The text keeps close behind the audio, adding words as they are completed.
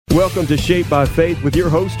Welcome to Shaped by Faith with your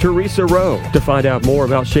host, Teresa Rowe. To find out more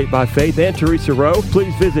about Shaped by Faith and Teresa Rowe,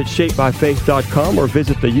 please visit shapedbyfaith.com or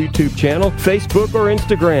visit the YouTube channel, Facebook, or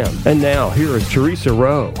Instagram. And now, here is Teresa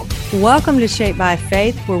Rowe. Welcome to Shaped by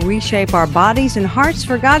Faith, where we shape our bodies and hearts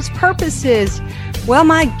for God's purposes. Well,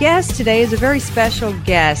 my guest today is a very special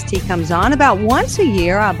guest. He comes on about once a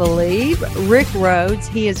year, I believe. Rick Rhodes.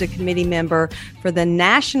 He is a committee member for the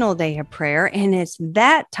National Day of Prayer, and it's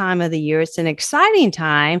that time of the year. It's an exciting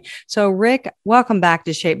time. So, Rick, welcome back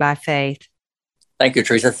to Shaped by Faith. Thank you,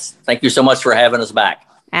 Teresa. Thank you so much for having us back.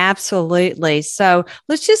 Absolutely. So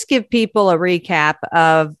let's just give people a recap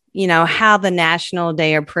of, how the National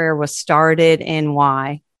Day of Prayer was started and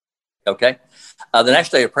why. Okay. The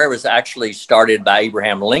National Day of Prayer was actually started by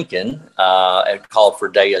Abraham Lincoln, and called for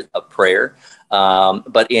Day of Prayer.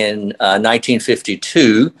 But in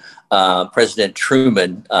 1952, President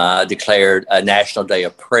Truman declared a National Day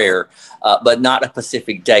of Prayer, but not a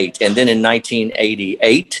specific date. And then in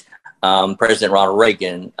 1988, President Ronald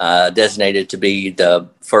Reagan designated to be the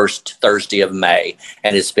first Thursday of May,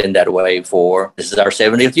 and it's been that way this is our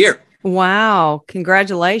 70th year. Wow.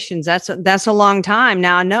 Congratulations. That's a long time.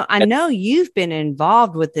 Now, I know you've been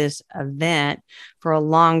involved with this event for a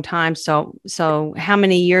long time. So how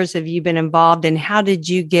many years have you been involved, and how did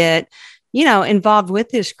you get, involved with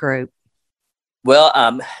this group? Well,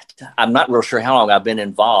 I'm not real sure how long I've been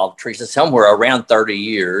involved, Teresa, somewhere around 30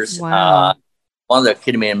 years. Wow. One of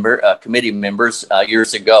the committee members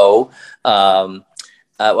years ago,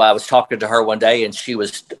 I was talking to her one day, and she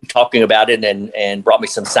was talking about it and brought me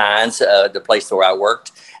some signs, the place where I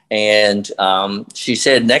worked. And she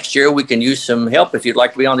said, next year we can use some help if you'd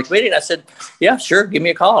like to be on the committee. And I said, yeah, sure. Give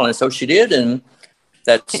me a call. And so she did. And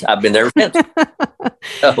I've been there since.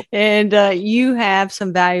 So, and you have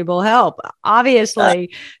some valuable help,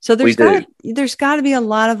 obviously. So there's got to be a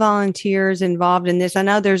lot of volunteers involved in this. I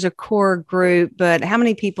know there's a core group, but how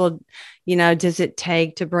many people, does it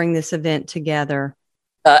take to bring this event together?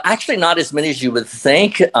 Actually, not as many as you would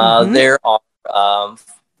think. There are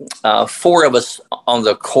 4 of us on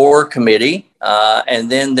the core committee,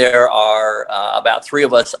 and then there are about 3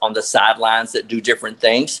 of us on the sidelines that do different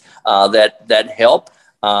things that help.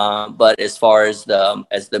 But as far as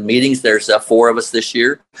the meetings, there's 4 of us this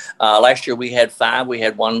year. Last year we had 5. We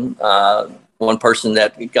had one person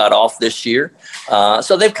that got off this year.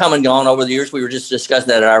 So they've come and gone over the years. We were just discussing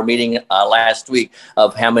that at our meeting last week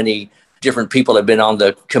of how many different people have been on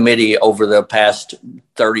the committee over the past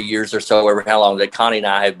 30 years or so, or how long that Connie and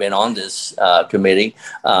I have been on this committee,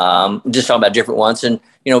 just talking about different ones. And,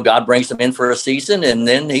 God brings them in for a season, and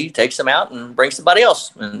then he takes them out and brings somebody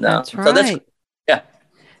else. And that's right. So yeah.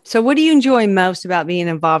 So what do you enjoy most about being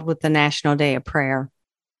involved with the National Day of Prayer?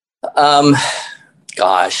 I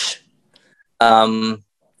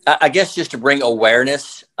guess just to bring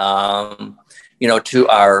awareness, to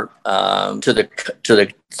our to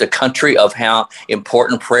the country of how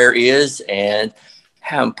important prayer is, and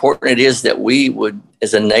how important it is that we would,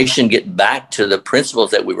 as a nation, get back to the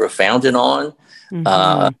principles that we were founded on.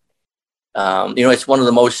 Mm-hmm. It's one of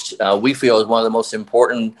the most we feel is one of the most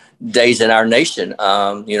important days in our nation.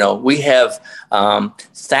 We have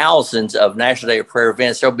thousands of National Day of Prayer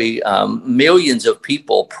events. There'll be millions of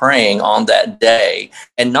people praying on that day,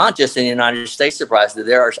 and not just in the United States. Surprisingly,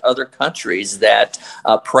 there are other countries that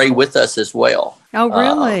pray with us as well. Oh,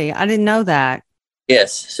 really? I didn't know that.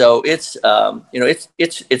 Yes, so it's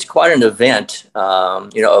it's quite an event,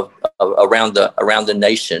 around the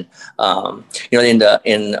nation. In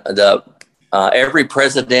the every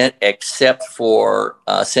president except for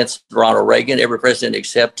since Ronald Reagan, every president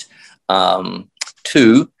except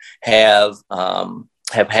 2 have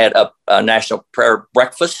had a national prayer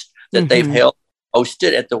breakfast that they've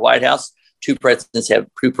hosted at the White House. Two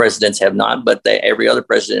presidents have not, but every other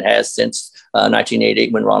president has since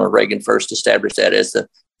 1988, when Ronald Reagan first established that as the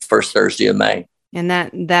first Thursday of May. And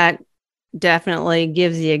that definitely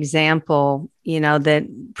gives the example,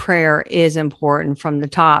 that prayer is important from the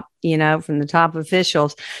top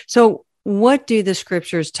officials. So what do the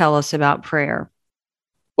scriptures tell us about prayer?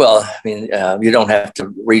 Well, I mean, you don't have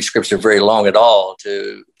to read scripture very long at all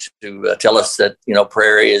to tell us that,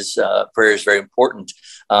 prayer is very important.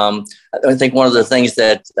 I think one of the things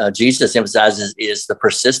that Jesus emphasizes is the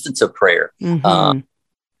persistence of prayer,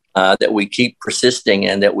 that we keep persisting,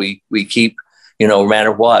 and that we keep, no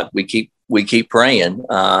matter what, we keep praying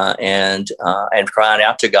and crying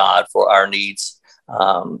out to God for our needs.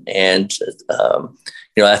 I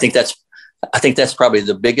think that's probably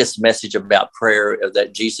the biggest message about prayer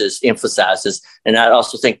that Jesus emphasizes. And I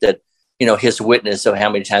also think that, his witness of how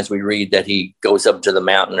many times we read that he goes up to the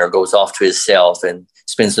mountain or goes off to himself and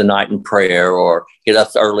spends the night in prayer or get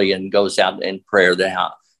up early and goes out in prayer,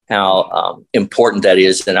 that how important that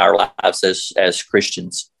is in our lives as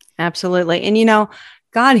Christians. Absolutely. And,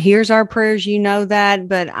 God hears our prayers, that,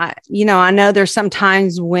 but I know there's some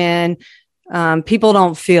times when people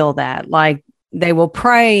don't feel that, like they will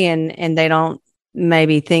pray and they don't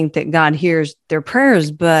maybe think that God hears their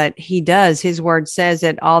prayers, but he does. His word says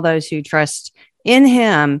that all those who trust in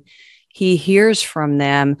him, he hears from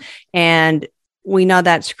them. And we know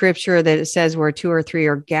that scripture that it says where 2 or 3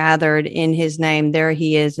 are gathered in his name, there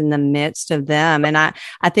he is in the midst of them. And I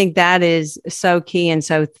think that is so key and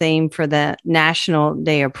so theme for the National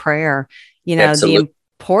Day of Prayer, Absolutely. The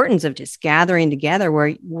importance of just gathering together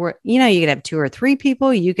where you could have 2 or 3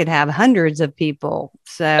 people, you could have hundreds of people.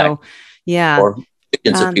 So, yeah. Or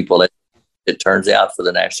millions of people, it turns out, for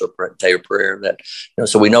the National Day of Prayer. That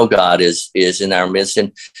so we know God is in our midst.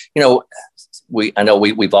 And, I know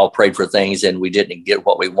we've all prayed for things and we didn't get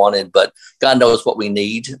what we wanted, but God knows what we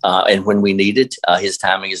need. And when we need it, his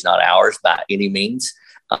timing is not ours by any means.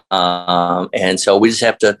 And so we just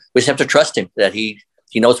have to trust him that he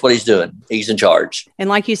knows what he's doing. He's in charge. And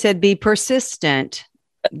like you said, be persistent.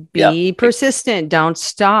 Be persistent. Don't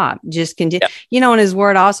stop. Just continue. And his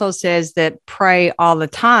word also says that pray all the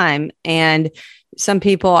time. And some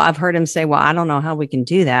people, I've heard him say, well, I don't know how we can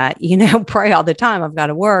do that. Pray all the time. I've got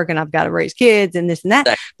to work and I've got to raise kids and this and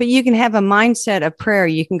that. But you can have a mindset of prayer.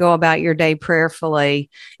 You can go about your day prayerfully,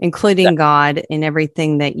 including God in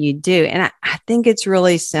everything that you do. And I think it's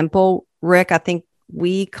really simple, Rick. I think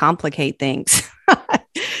we complicate things,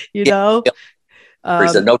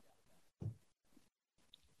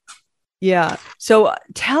 Yeah. So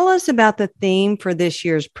tell us about the theme for this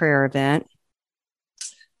year's prayer event.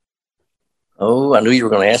 Oh, I knew you were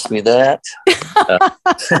going to ask me that.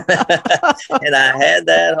 And I had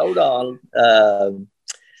that. Hold on.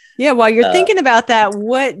 While you're thinking about that,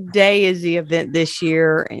 what day is the event this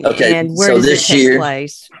year? And where does it take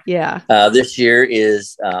place? Yeah. This year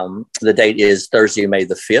is, the date is Thursday, May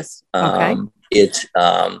the 5th. It's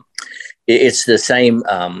the same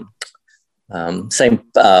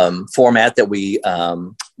format that we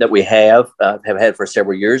have had for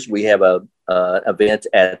several years. We have a event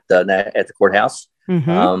at the courthouse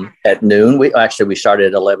at noon. We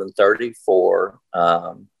started at 11:30 for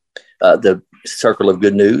the Circle of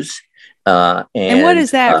Good News. And what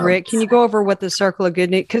is that, Rick? Can you go over what the Circle of Good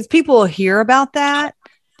News? Because people hear about that,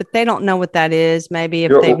 but they don't know what that is. Maybe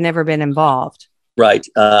if they've never been involved. Right.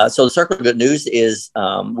 So the Circle of Good News is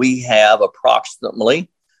we have approximately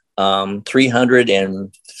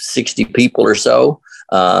 360 people or so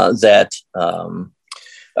that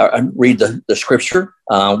read the scripture.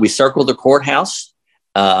 We circle the courthouse,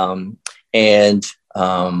 and so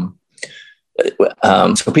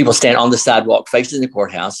people stand on the sidewalk facing the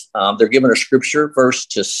courthouse. They're given a scripture verse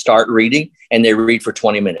to start reading, and they read for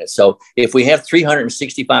 20 minutes. So if we have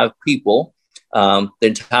 365 people, the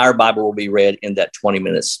entire Bible will be read in that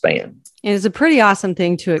 20-minute span. And it's a pretty awesome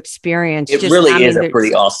thing to experience. It really is a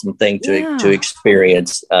pretty awesome thing to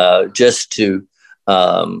experience. Just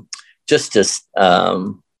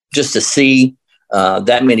to see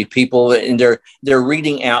that many people, and they're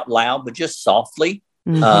reading out loud, but just softly.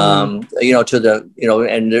 And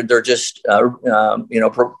they're just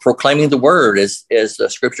proclaiming the word as the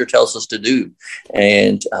scripture tells us to do.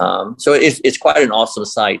 And so it's quite an awesome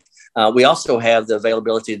sight. We also have the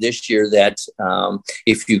availability this year that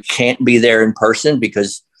if you can't be there in person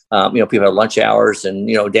because people have lunch hours and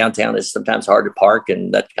downtown is sometimes hard to park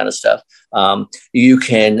and that kind of stuff, you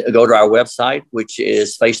can go to our website, which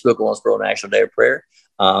is Facebook Owensboro National Day of Prayer.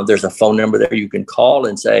 There's a phone number there you can call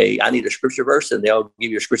and say, I need a scripture verse, and they'll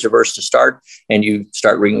give you a scripture verse to start, and you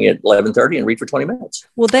start reading at 11:30 and read for 20 minutes.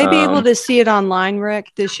 Will they be able to see it online,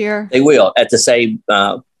 Rick, this year? They will, at the same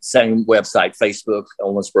website, Facebook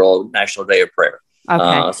Owensboro National Day of Prayer.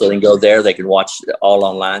 Okay. So they can go there. They can watch it all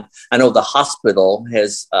online. I know the hospital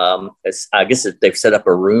has, I guess they've set up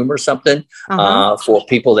a room or something for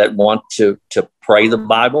people that want to pray the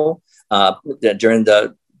Bible during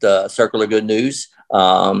the Circle of Good News.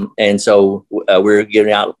 And so we're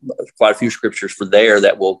giving out quite a few scriptures for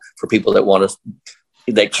people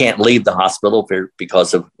that can't leave the hospital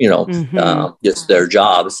because of just their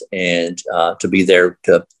jobs, and to be there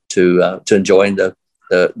to enjoy the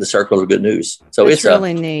Circle of Good News. So it's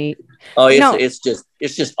really neat. Oh, it's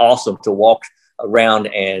just awesome to walk around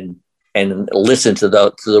and listen to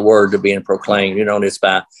the word being proclaimed. And it's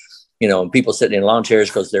by people sitting in lawn chairs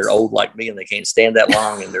because they're old like me and they can't stand that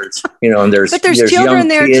long. And there's but there's children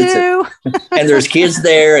there too, and there's kids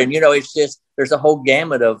there, and it's just there's a whole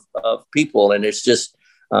gamut of people, and it's just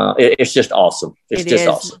it's just awesome. It's just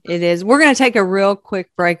awesome. It is. We're going to take a real quick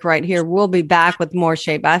break right here. We'll be back with more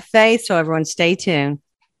Shaped by Faith. So everyone stay tuned.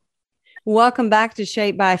 Welcome back to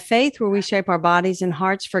Shaped by Faith, where we shape our bodies and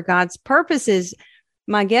hearts for God's purposes.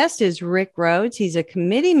 My guest is Rick Rhodes. He's a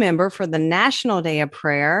committee member for the National Day of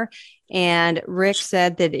Prayer. And Rick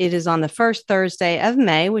said that it is on the first Thursday of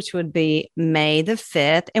May, which would be May the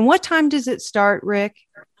 5th. And what time does it start, Rick?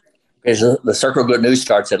 So the Circle of Good News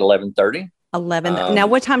starts at 11:30. 11. Now,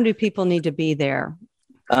 what time do people need to be there?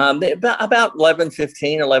 About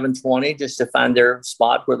 11:15, 11:20, just to find their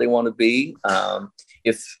spot where they want to be.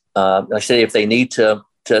 If like I say, if they need to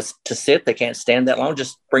sit, they can't stand that long,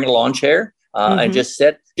 just bring a lawn chair and just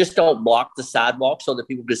sit. Just don't block the sidewalk so that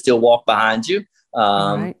people can still walk behind you.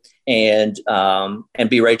 Right. And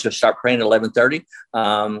be ready to start praying at 11:30.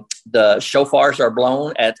 The shofars are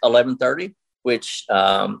blown at 11:30, which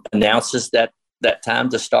announces that time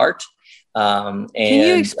to start. Can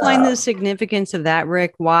you explain the significance of that,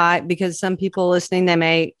 Rick? Why? Because some people listening, they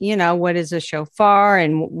may, what is a shofar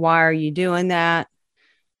and why are you doing that?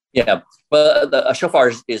 Yeah, well, a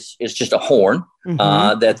shofar is just a horn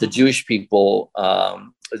that the Jewish people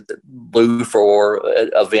blew for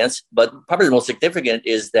events. But probably the most significant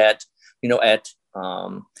is that, at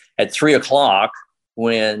 3:00,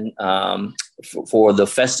 when for the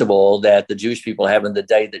festival that the Jewish people have in the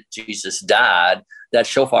day that Jesus died, that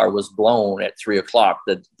shofar was blown at 3:00,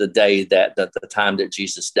 the day that the time that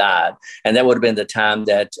Jesus died. And that would have been the time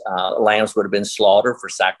that lambs would have been slaughtered for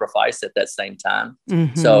sacrifice at that same time.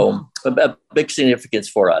 So a big significance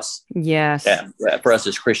for us. Yes. For us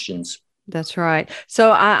as Christians. That's right.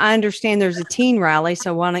 So I understand there's a teen rally.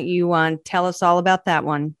 So why don't you tell us all about that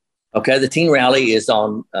one? Okay. The teen rally is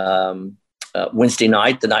on Wednesday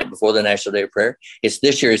night, the night before the National Day of Prayer.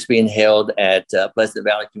 This year it's being held at Pleasant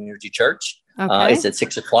Valley Community Church. Okay. It's at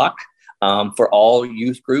 6:00 for all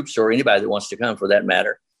youth groups or anybody that wants to come for that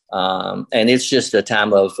matter. And it's just a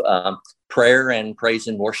time of prayer and praise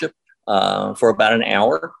and worship for about an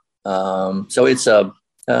hour. So it's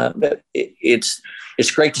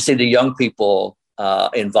great to see the young people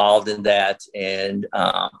involved in that, and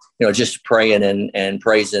just praying and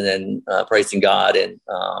praising and praising God, and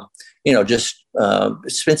just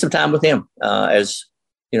spend some time with Him as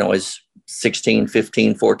 16,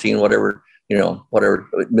 15, 14, whatever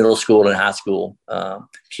middle school and high school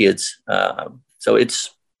kids. So it's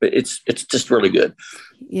just really good.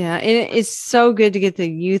 Yeah, it's so good to get the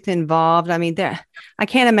youth involved. I mean, I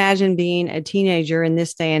can't imagine being a teenager in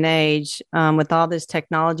this day and age with all this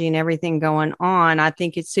technology and everything going on. I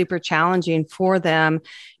think it's super challenging for them.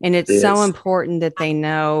 And it's so important that they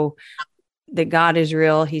know that God is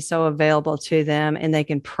real. He's so available to them, and they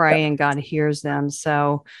can pray and God hears them.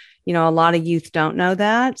 So, a lot of youth don't know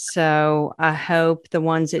that. So I hope the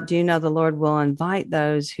ones that do know the Lord will invite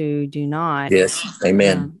those who do not. Yes.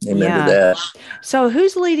 Amen. Amen to that. So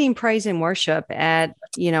who's leading praise and worship at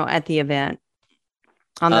the event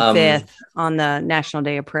on the 5th, on the National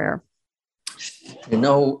Day of Prayer?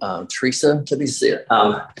 Teresa, to be said.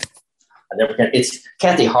 It's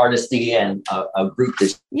Kathy Hardesty and a group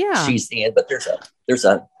that she's in, but there's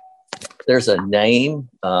a name.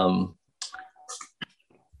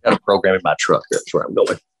 Got a program in my truck. That's where I'm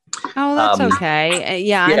going. Oh, that's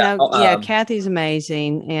okay. I know. Kathy's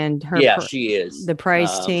amazing, and her. She is the praise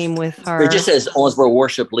team with her. It just says Owensboro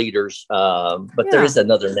worship leaders, but there is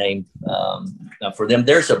another name for them.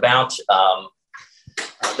 There's about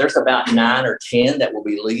 9 or 10 that will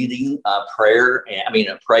be leading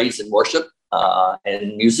praise and worship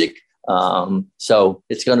and music. So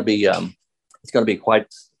it's going to be quite.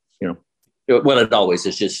 Well, it always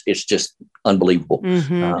is. It's just unbelievable.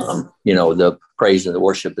 The praise and the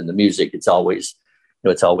worship and the music. It's always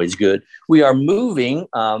good. We are moving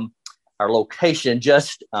our location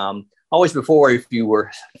just always before. If you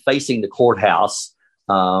were facing the courthouse,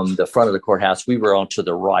 the front of the courthouse, we were on to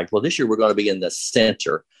the right. Well, this year we're going to be in the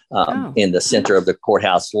center, in the center of the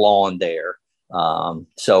courthouse lawn there.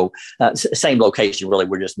 So same location, really.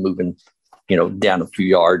 We're just moving, down a few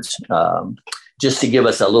yards. Just to give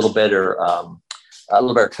us a little better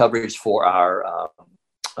coverage for our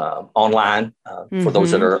online, for those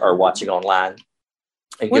that are watching online.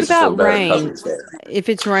 What about rain? If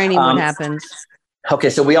it's raining, what happens? Okay,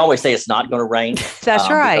 so we always say it's not going to rain. That's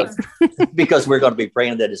right. Because we're going to be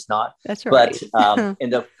praying that it's not. That's right. But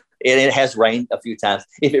it has rained a few times.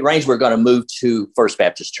 If it rains, we're going to move to First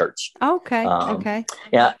Baptist Church. Okay. Okay.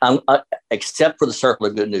 Yeah, except for the Circle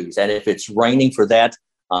of Good News. And if it's raining for that,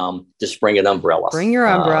 just bring an umbrella. Bring your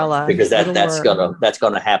umbrella because that's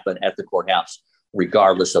gonna happen at the courthouse,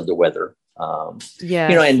 regardless of the weather.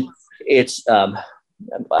 And it's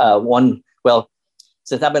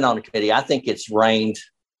since I've been on the committee, I think it's rained,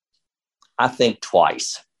 I think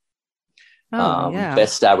twice.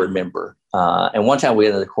 Best I remember. And one time we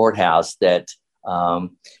went to the courthouse that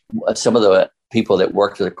some of the people that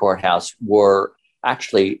worked at the courthouse were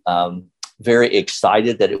actually very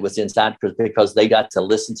excited that it was inside because they got to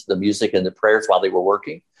listen to the music and the prayers while they were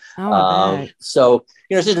working. So,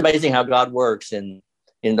 it's just amazing how God works in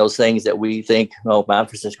those things that we think, oh,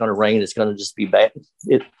 Memphis is going to rain. It's going to just be bad.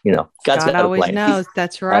 God always knows.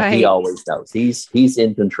 That's right. He always knows. He's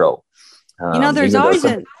in control. There's always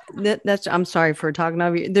I'm sorry for talking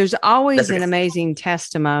over you. There's always an amazing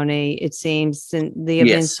testimony, it seems, in the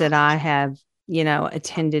events that I have,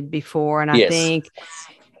 attended before. And I think,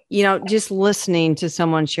 just listening to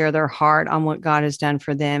someone share their heart on what God has done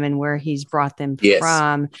for them and where he's brought them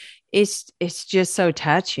from, it's just so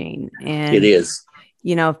touching. And it is.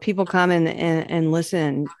 If people come and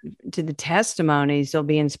listen to the testimonies, they'll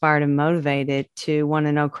be inspired and motivated to want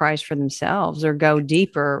to know Christ for themselves or go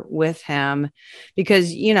deeper with him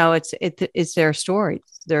because, it's their story,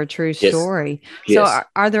 their true story. Yes. So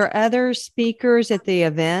are there other speakers at the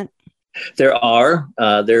event? There are.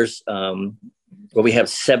 We have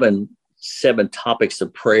seven topics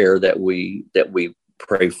of prayer that we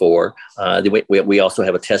pray for. We also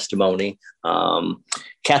have a testimony.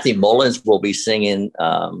 Kathy Mullins will be singing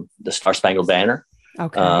the Star Spangled Banner.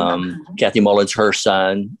 Okay. Kathy Mullins, her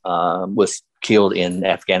son was killed in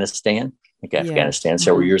Afghanistan,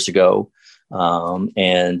 several years ago,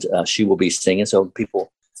 and she will be singing. So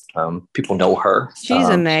people know her. She's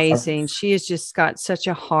amazing. She has just got such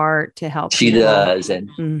a heart to help. She does,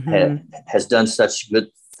 and has done such good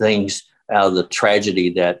things out of the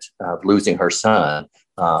tragedy that losing her son,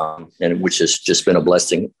 and which has just been a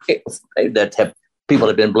blessing. People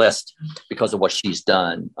have been blessed because of what she's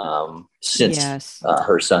done since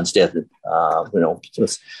her son's death.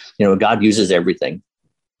 God uses everything.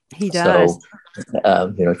 He does.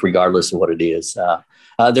 So, regardless of what it is,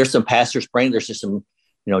 there's some pastors praying. There's just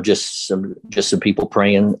some people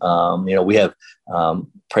praying. We have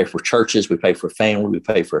pray for churches. We pray for family. We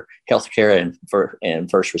pray for healthcare and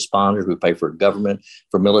first responders. We pray for government,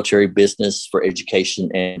 for military, business, for education,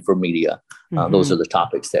 and for media. Those are the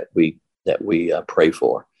topics that we pray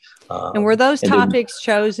for. And were those topics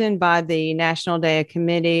chosen by the National Day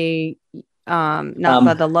Committee, not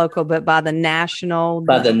by the local, but by the national?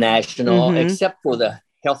 By the national, except for the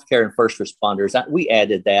healthcare and first responders. We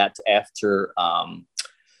added that after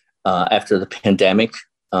the pandemic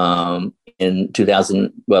in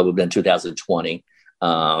 2020.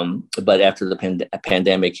 But after the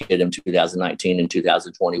pandemic hit in 2019 and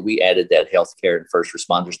 2020, we added that healthcare and first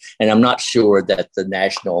responders. And I'm not sure that the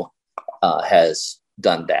national has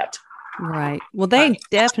done that. Right. Well, they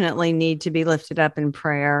definitely need to be lifted up in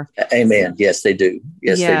prayer. Amen. Yes, they do.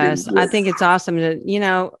 Yes, they do. I think it's awesome to,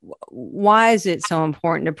 why is it so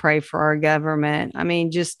important to pray for our government? I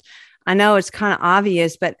mean, I know it's kind of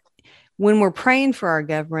obvious, but when we're praying for our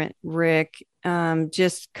government, Rick,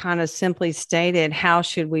 just kind of simply stated, how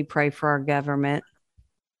should we pray for our government?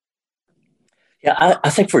 Yeah, I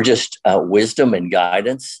think for just wisdom and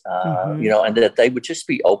guidance, and that they would just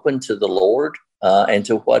be open to the Lord and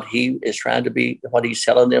to what He is trying to be, what He's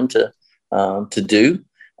telling them to do,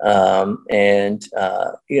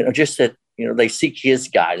 just that they seek His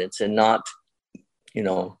guidance and not,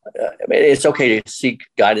 it's okay to seek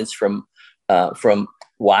guidance from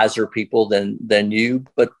wiser people than you,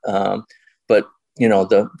 but the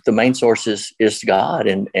main source is God,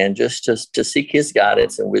 and just to seek His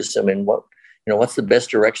guidance and wisdom and what's the best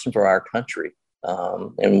direction for our country.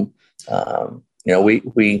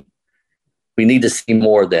 We need to see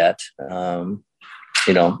more of that, and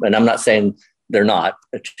I'm not saying they're not.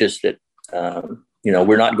 It's just that,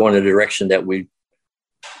 we're not going in the direction that we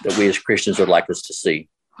as Christians would like us to see.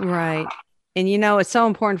 Right. And, it's so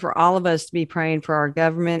important for all of us to be praying for our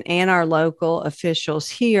government and our local officials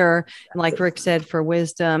here. And like Rick said, for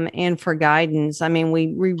wisdom and for guidance. I mean,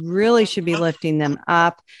 we really should be lifting them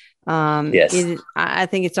up. Yes. I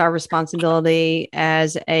think it's our responsibility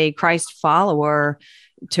as a Christ follower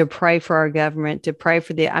to pray for our government, to pray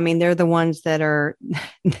for they're the ones that are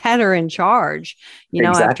in charge,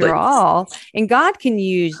 exactly. After all, and God can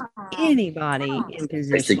use anybody in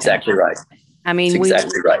position. That's exactly right. I mean, we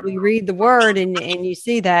read the word and you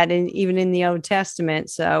see that even in the Old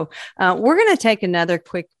Testament. So we're going to take another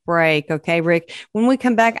quick break. Okay, Rick, when we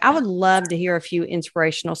come back, I would love to hear a few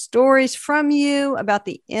inspirational stories from you about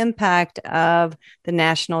the impact of the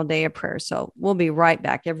National Day of Prayer. So we'll be right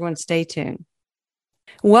back. Everyone stay tuned.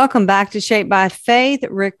 Welcome back to Shaped by Faith.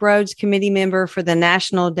 Rick Rhodes, committee member for the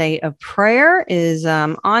National Day of Prayer, is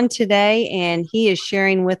on today, and he is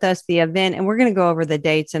sharing with us the event, and we're going to go over the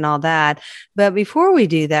dates and all that. But before we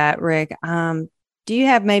do that, Rick, do you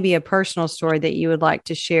have maybe a personal story that you would like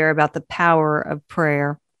to share about the power of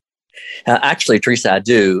prayer? Actually, Teresa, I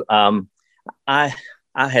do. I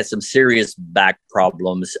had some serious back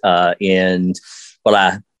problems I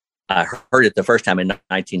heard it the first time in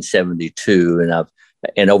 1972,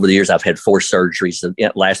 and over the years, I've had 4 surgeries.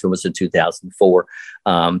 The last one was in 2004.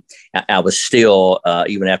 I was still,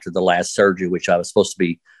 even after the last surgery, which I was supposed to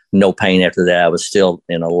be no pain after that, I was still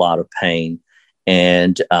in a lot of pain.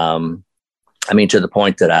 And to the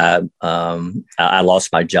point that I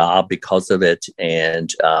lost my job because of it.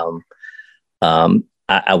 And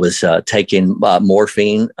I was taking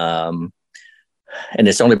morphine. And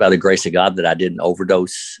it's only by the grace of God that I didn't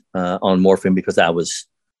overdose on morphine, because I would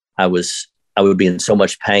be in so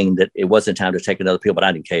much pain that it wasn't time to take another pill, but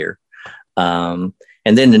I didn't care. And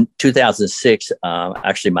then in 2006,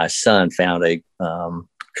 actually, my son found a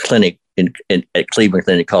clinic at Cleveland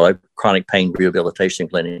Clinic called a Chronic Pain Rehabilitation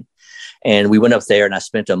Clinic. And we went up there, and I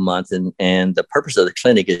spent a month. And the purpose of the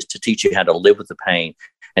clinic is to teach you how to live with the pain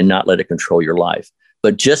and not let it control your life.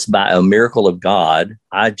 But just by a miracle of God,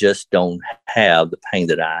 I just don't have the pain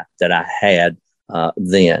that I had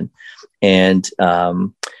then. And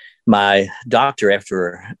my doctor,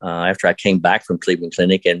 after I came back from Cleveland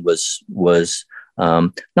Clinic and was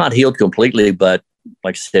not healed completely, but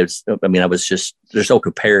like I said, there's no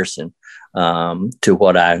comparison to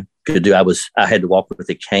what I could do. I had to walk with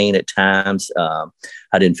a cane at times.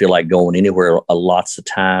 I didn't feel like going anywhere lots of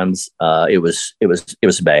times. It was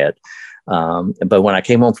bad. But when I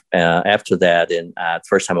came home after that, and the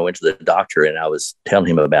first time I went to the doctor, and I was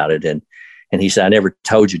telling him about it, and he said, "I never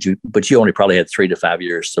told you, but you only probably had 3 to 5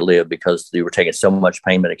 years to live because you were taking so much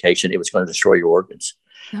pain medication. It was going to destroy your organs."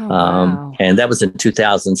 Oh, wow. And that was in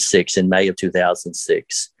 2006, in May of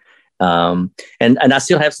 2006. And I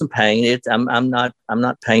still have some pain. I'm not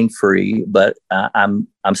pain free, but I'm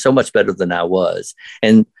so much better than I was.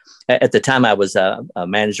 And at the time, I was a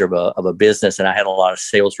manager of a business, and I had a lot of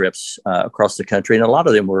sales reps across the country, and a lot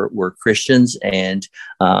of them were Christians, and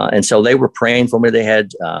so they were praying for me. They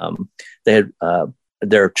had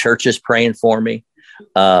their churches praying for me,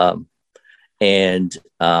 so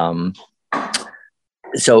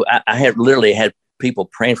I had literally had people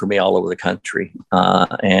praying for me all over the country,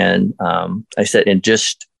 and I said, and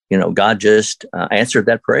just God just answered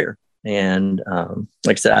that prayer, and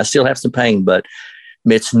like I said, I still have some pain, but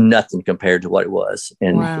it's nothing compared to what it was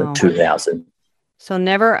in 2000. So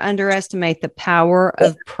never underestimate the power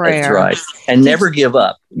of prayer. That's right. And never give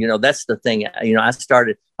up. That's the thing.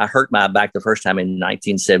 I hurt my back the first time in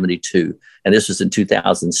 1972. And this was in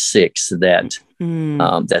 2006 that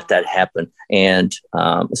happened. And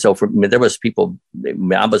so for me, there was people,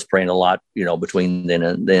 I was praying a lot, between then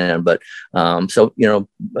and then. But as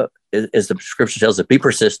the scripture tells us, be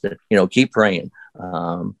persistent, keep praying.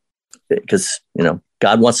 Because,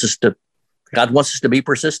 God wants us to be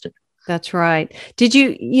persistent. That's right. Did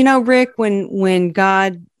you, Rick, when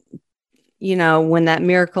God, when that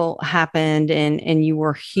miracle happened and you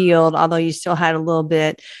were healed, although you still had a little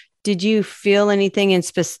bit, did you feel anything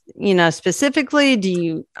specifically?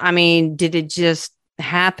 Did it just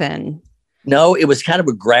happen? No, it was kind of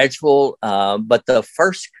a gradual, but the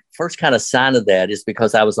first kind of sign of that is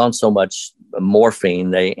because I was on so much morphine,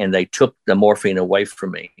 they took the morphine away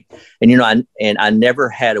from me, and I never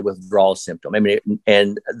had a withdrawal symptom.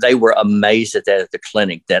 And they were amazed at that at the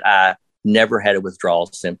clinic, that I never had a withdrawal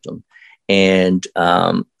symptom, and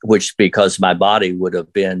which, because my body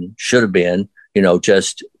should have been,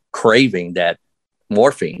 just craving that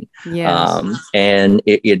morphine. Yes. And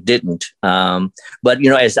it didn't. But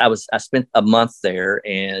as I spent a month there,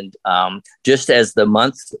 and just as the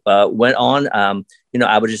month went on, I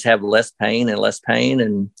would just have less pain, and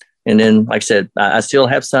then, like I said, I still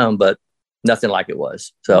have some, but nothing like it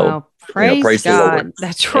was. So praise God. the Lord.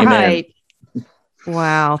 That's right. Amen.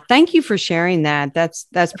 Wow. Thank you for sharing that. That's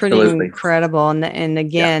pretty Absolutely. incredible. And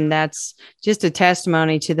again, that's just a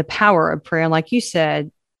testimony to the power of prayer. Like you said,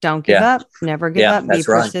 don't give up, never give up, be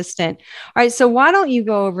persistent. Right. All right. So why don't you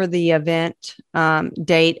go over the event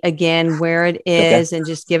date again, where it is, and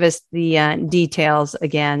just give us the details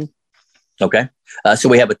again. Okay. So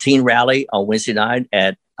we have a teen rally on Wednesday night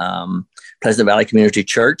at Pleasant Valley Community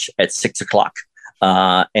Church at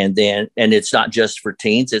 6:00. And it's not just for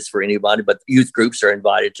teens, it's for anybody, but youth groups are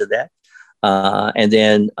invited to that. And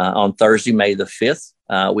then on Thursday, May the 5th,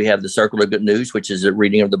 we have the Circle of Good News, which is a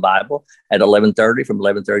reading of the Bible at 11:30, from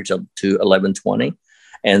 11:30 to 11:20.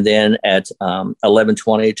 And then at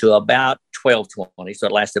 11:20 to about 12:20, so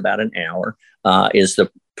it lasts about an hour, is the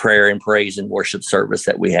prayer and praise and worship service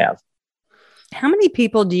that we have. How many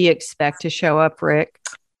people do you expect to show up, Rick?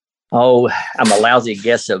 Oh, I'm a lousy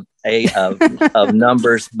guess of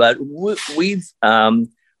numbers, but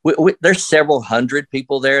there's several hundred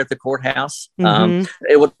people there at the courthouse.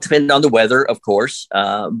 It will depend on the weather, of course.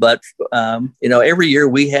 But every year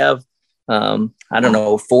we have, 4,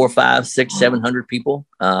 5, 6, 700 people.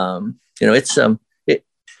 It's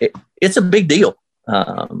a big deal.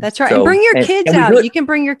 That's right. And bring your kids out. You can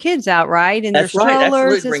bring your kids out, right? And their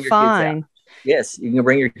strollers is fine. Yes, you can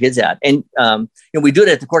bring your kids out. And we do it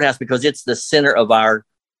at the courthouse because it's the center of our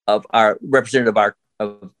representative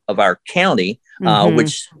of our county,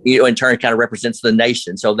 which in turn kind of represents the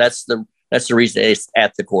nation. So that's the reason it's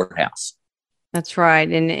at the courthouse. That's right.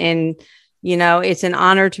 And it's an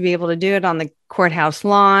honor to be able to do it on the courthouse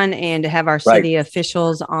lawn and to have our city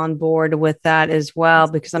officials on board with that as well,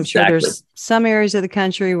 because I'm sure there's some areas of the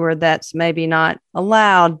country where that's maybe not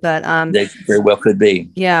allowed, but they very well could be.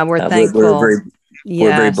 Yeah, we're thankful.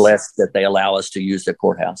 We're very blessed that they allow us to use the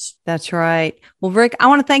courthouse. That's right. Well, Rick, I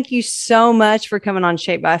want to thank you so much for coming on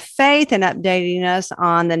Shaped by Faith and updating us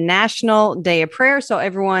on the National Day of Prayer. So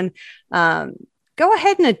everyone, go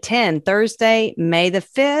ahead and attend Thursday, May the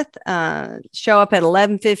 5th. Show up at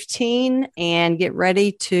 11:15 and get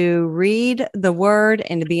ready to read the word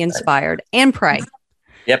and to be inspired and pray.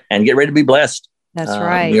 Yep. And get ready to be blessed. That's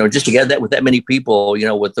right. Just to get that with that many people,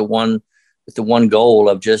 with the one goal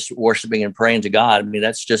of just worshiping and praying to God. I mean,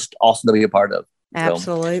 that's just awesome to be a part of.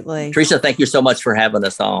 Absolutely. So, Teresa, thank you so much for having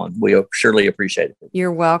us on. We surely appreciate it.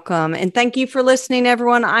 You're welcome. And thank you for listening,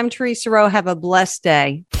 everyone. I'm Teresa Rowe. Have a blessed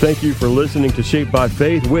day. Thank you for listening to Shaped by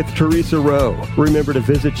Faith with Teresa Rowe. Remember to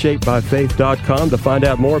visit shapedbyfaith.com to find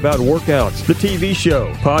out more about workouts, the TV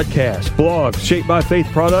show, podcasts, blogs, Shaped by Faith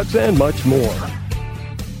products, and much more.